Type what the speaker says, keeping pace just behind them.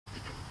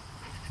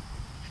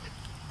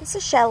This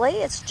is Shelly.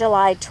 It's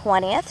July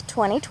 20th,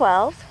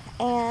 2012,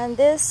 and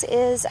this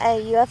is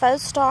a UFO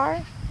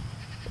star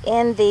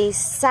in the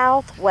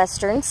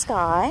southwestern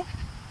sky.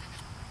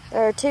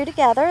 There are two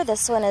together.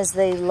 This one is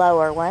the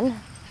lower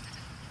one,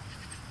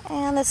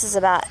 and this is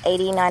about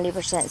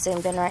 80-90%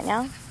 zoomed in right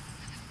now.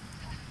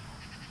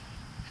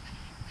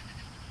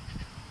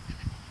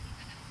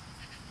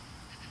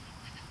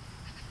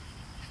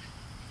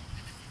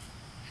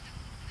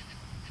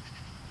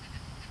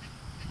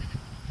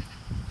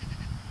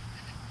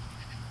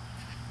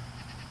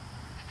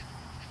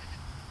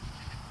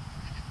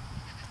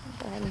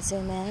 Go ahead and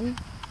zoom in.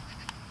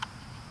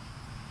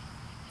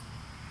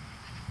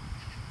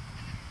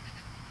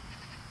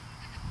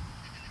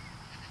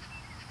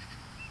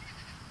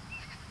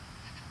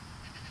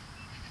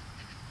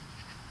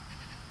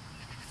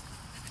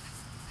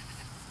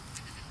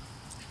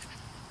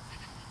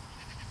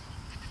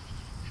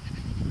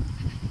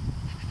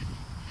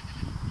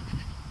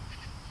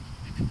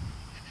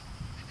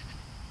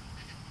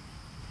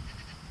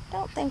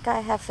 Don't think I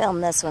have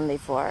filmed this one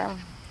before.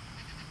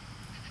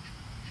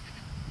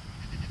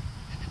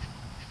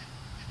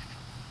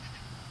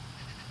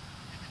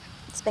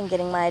 It's been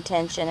getting my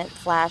attention. It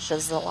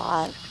flashes a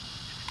lot.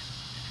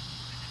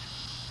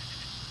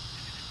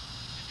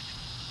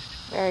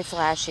 Very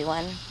flashy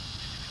one.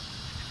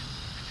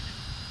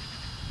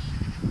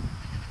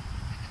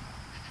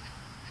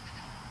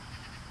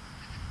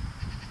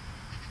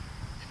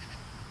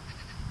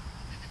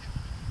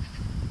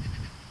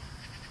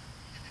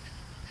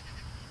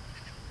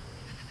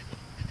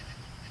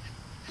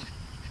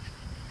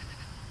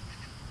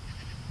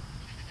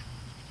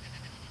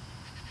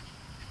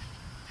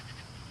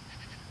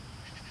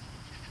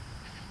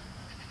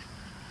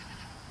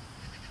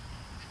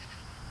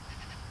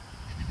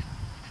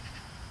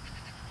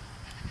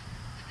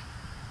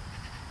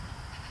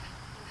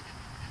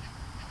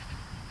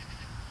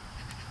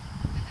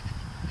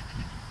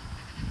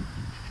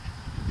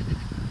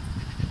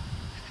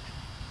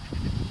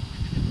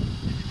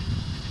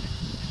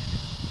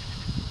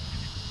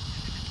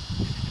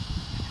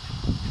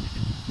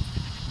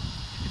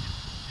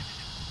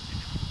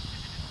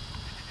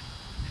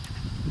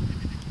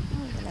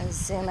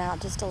 Zoom out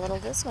just a little.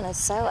 This one is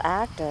so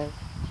active.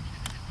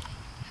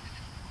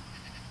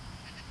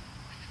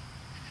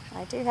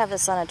 I do have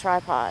this on a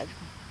tripod,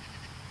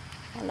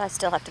 and I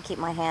still have to keep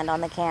my hand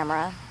on the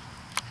camera.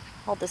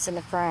 Hold this in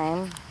the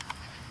frame.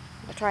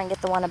 I'll try and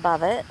get the one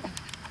above it.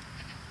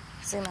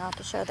 Zoom out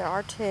to show there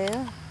are two.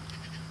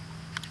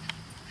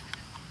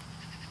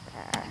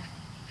 There.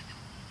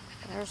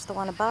 There's the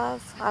one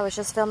above. I was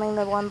just filming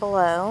the one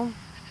below.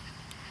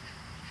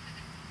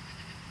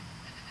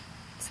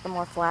 The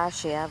more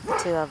flashy of the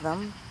two of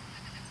them.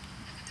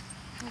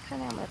 Okay,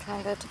 now I'm going to try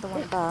and go to the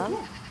one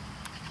above.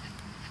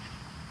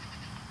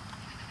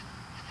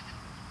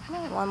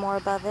 And one more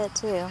above it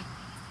too.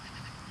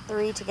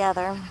 Three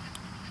together.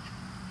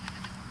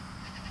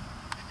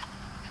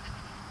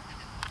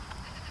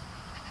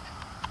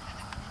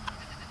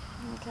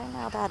 Okay,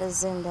 now that is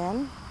zoomed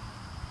in.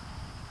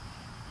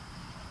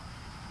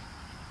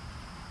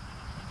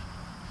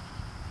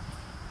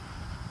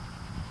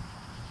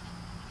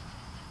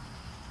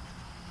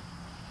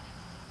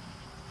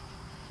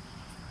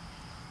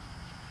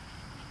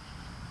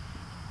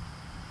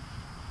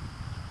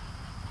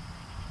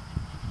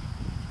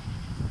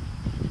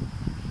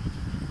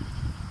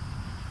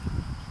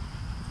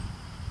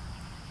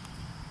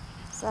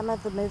 Some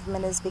of the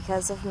movement is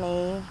because of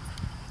me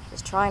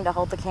just trying to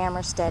hold the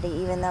camera steady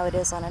even though it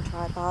is on a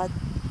tripod.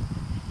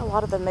 A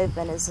lot of the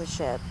movement is the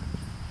ship.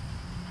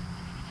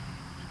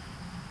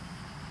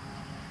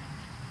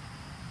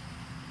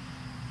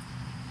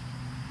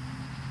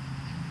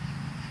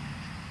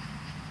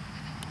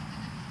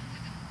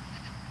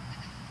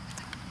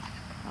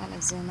 Let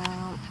me zoom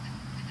out.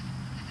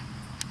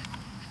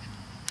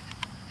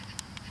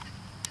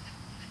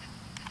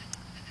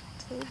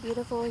 Two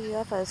beautiful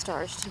UFO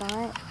stars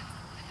tonight.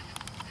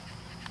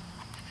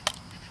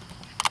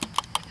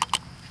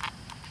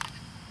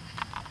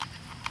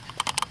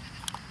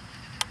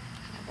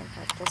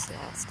 This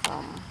last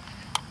film.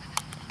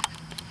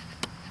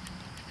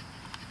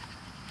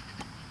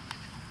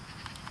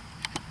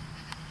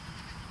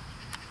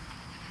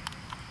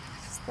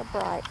 This is the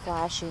bright,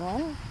 flashy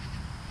one.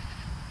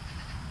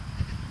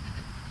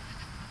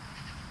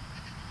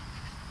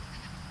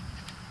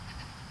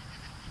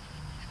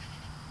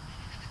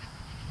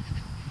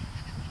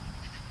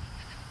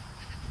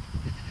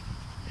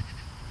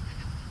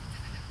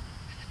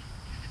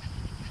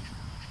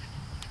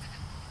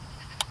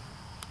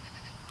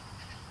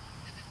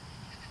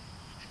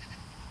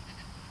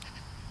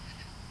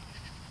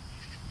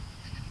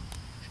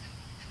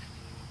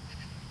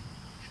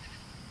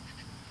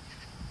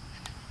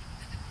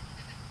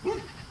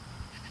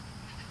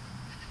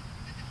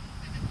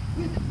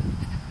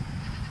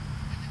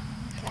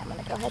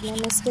 Go ahead and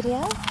end this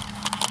video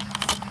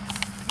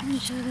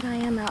and show that I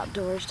am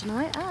outdoors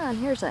tonight. And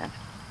here's a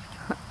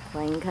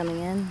plane coming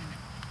in.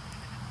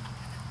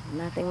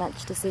 Nothing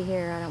much to see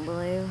here, I don't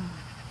believe.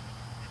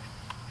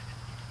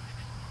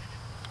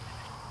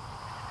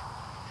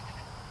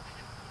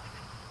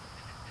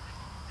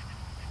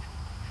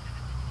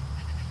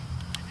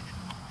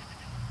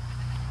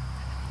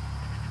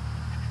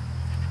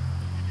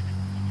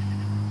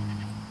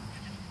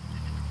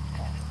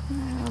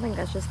 No, I think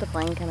that's just a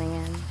plane coming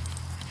in.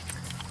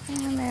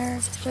 And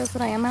there shows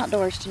that I am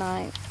outdoors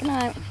tonight. Good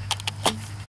night.